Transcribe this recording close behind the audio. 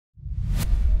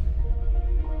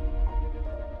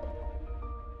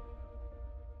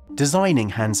Designing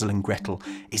Hansel and Gretel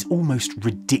is almost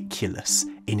ridiculous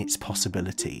in its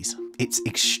possibilities. It's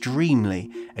extremely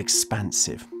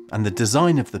expansive, and the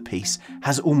design of the piece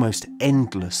has almost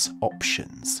endless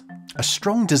options. A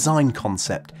strong design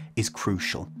concept is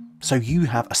crucial, so you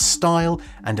have a style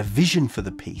and a vision for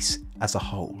the piece as a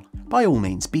whole. By all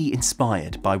means, be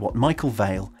inspired by what Michael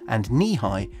Vale and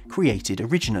Kneehigh created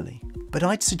originally, but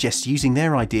I'd suggest using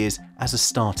their ideas as a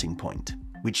starting point,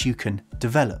 which you can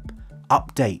develop,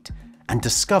 update, and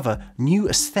discover new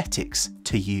aesthetics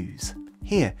to use.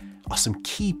 Here are some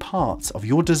key parts of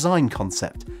your design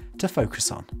concept to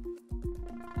focus on.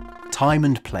 Time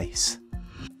and place.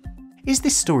 Is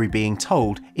this story being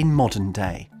told in modern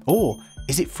day, or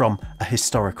is it from a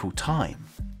historical time?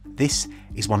 This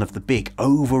is one of the big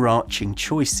overarching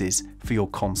choices for your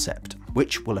concept,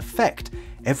 which will affect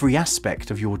every aspect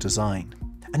of your design.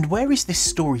 And where is this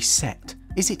story set?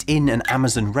 Is it in an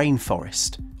Amazon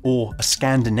rainforest or a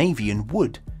Scandinavian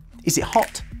wood? Is it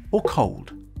hot or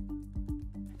cold?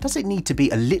 Does it need to be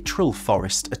a literal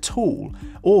forest at all,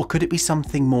 or could it be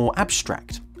something more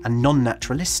abstract and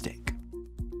non-naturalistic?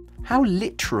 How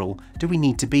literal do we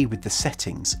need to be with the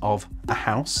settings of a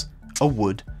house, a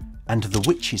wood, and the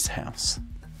witch's house?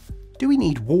 Do we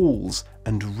need walls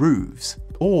and roofs,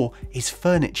 or is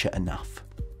furniture enough?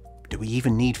 Do we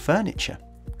even need furniture?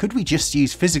 Could we just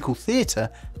use physical theatre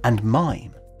and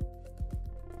mime?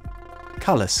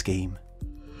 Colour scheme.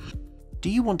 Do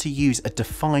you want to use a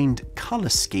defined colour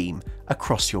scheme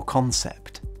across your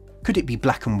concept? Could it be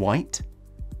black and white,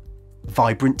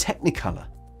 vibrant technicolor,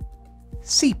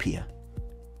 sepia,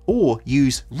 or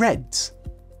use reds,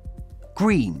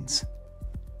 greens,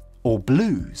 or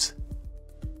blues?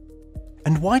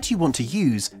 And why do you want to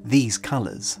use these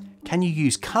colours? Can you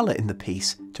use colour in the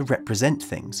piece to represent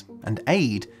things and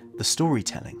aid the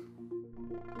storytelling?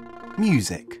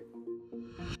 Music.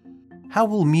 How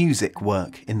will music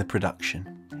work in the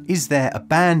production? Is there a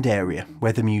band area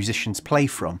where the musicians play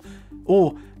from,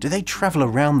 or do they travel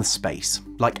around the space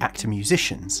like actor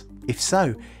musicians? If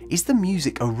so, is the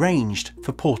music arranged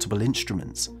for portable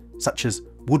instruments, such as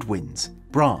woodwinds,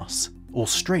 brass, or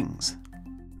strings?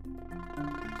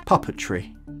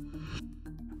 Puppetry.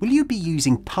 Will you be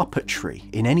using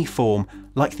puppetry in any form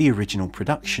like the original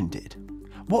production did?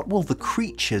 What will the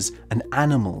creatures and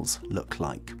animals look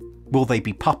like? Will they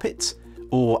be puppets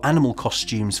or animal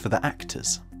costumes for the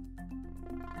actors?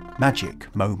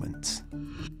 Magic moments.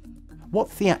 What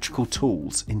theatrical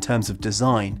tools in terms of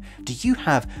design do you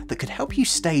have that could help you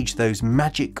stage those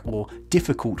magic or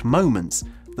difficult moments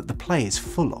that the play is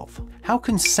full of? How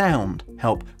can sound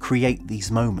help create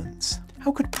these moments?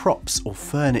 How could props or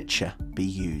furniture be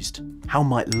used? How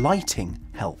might lighting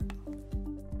help?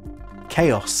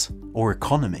 Chaos or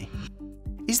economy?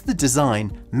 Is the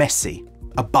design messy,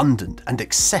 abundant and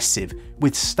excessive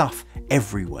with stuff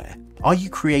everywhere? Are you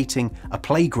creating a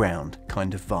playground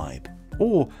kind of vibe?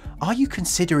 Or are you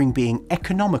considering being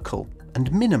economical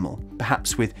and minimal,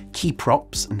 perhaps with key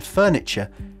props and furniture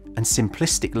and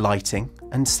simplistic lighting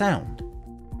and sound?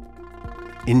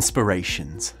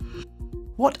 Inspirations.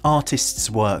 What artist's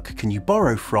work can you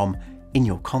borrow from in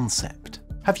your concept?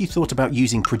 Have you thought about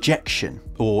using projection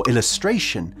or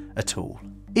illustration at all?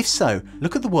 If so,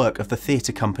 look at the work of the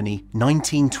theatre company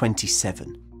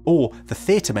 1927 or the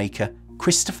theatre maker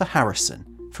Christopher Harrison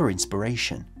for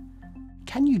inspiration.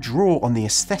 Can you draw on the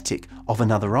aesthetic of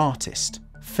another artist,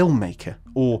 filmmaker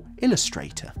or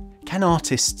illustrator? Can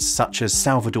artists such as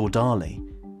Salvador Dali,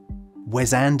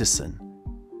 Wes Anderson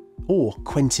or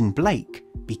Quentin Blake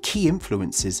be key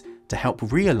influences to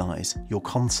help realise your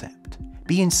concept?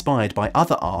 Be inspired by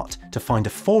other art to find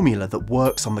a formula that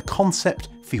works on the concept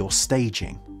for your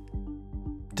staging.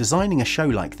 Designing a show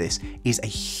like this is a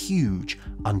huge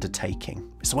undertaking,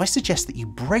 so I suggest that you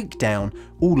break down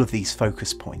all of these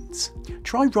focus points.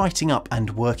 Try writing up and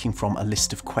working from a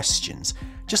list of questions,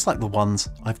 just like the ones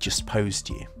I've just posed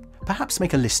you. Perhaps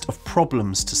make a list of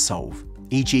problems to solve,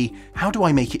 e.g., how do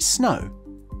I make it snow?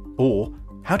 Or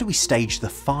how do we stage the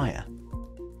fire?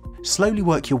 Slowly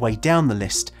work your way down the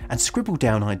list and scribble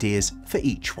down ideas for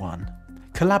each one.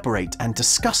 Collaborate and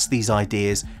discuss these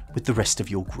ideas with the rest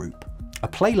of your group. A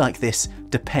play like this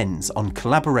depends on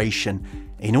collaboration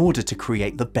in order to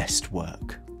create the best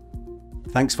work.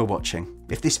 Thanks for watching.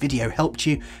 If this video helped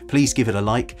you, please give it a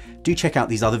like. Do check out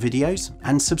these other videos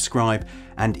and subscribe.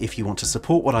 And if you want to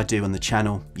support what I do on the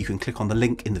channel, you can click on the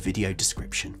link in the video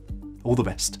description. All the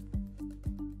best.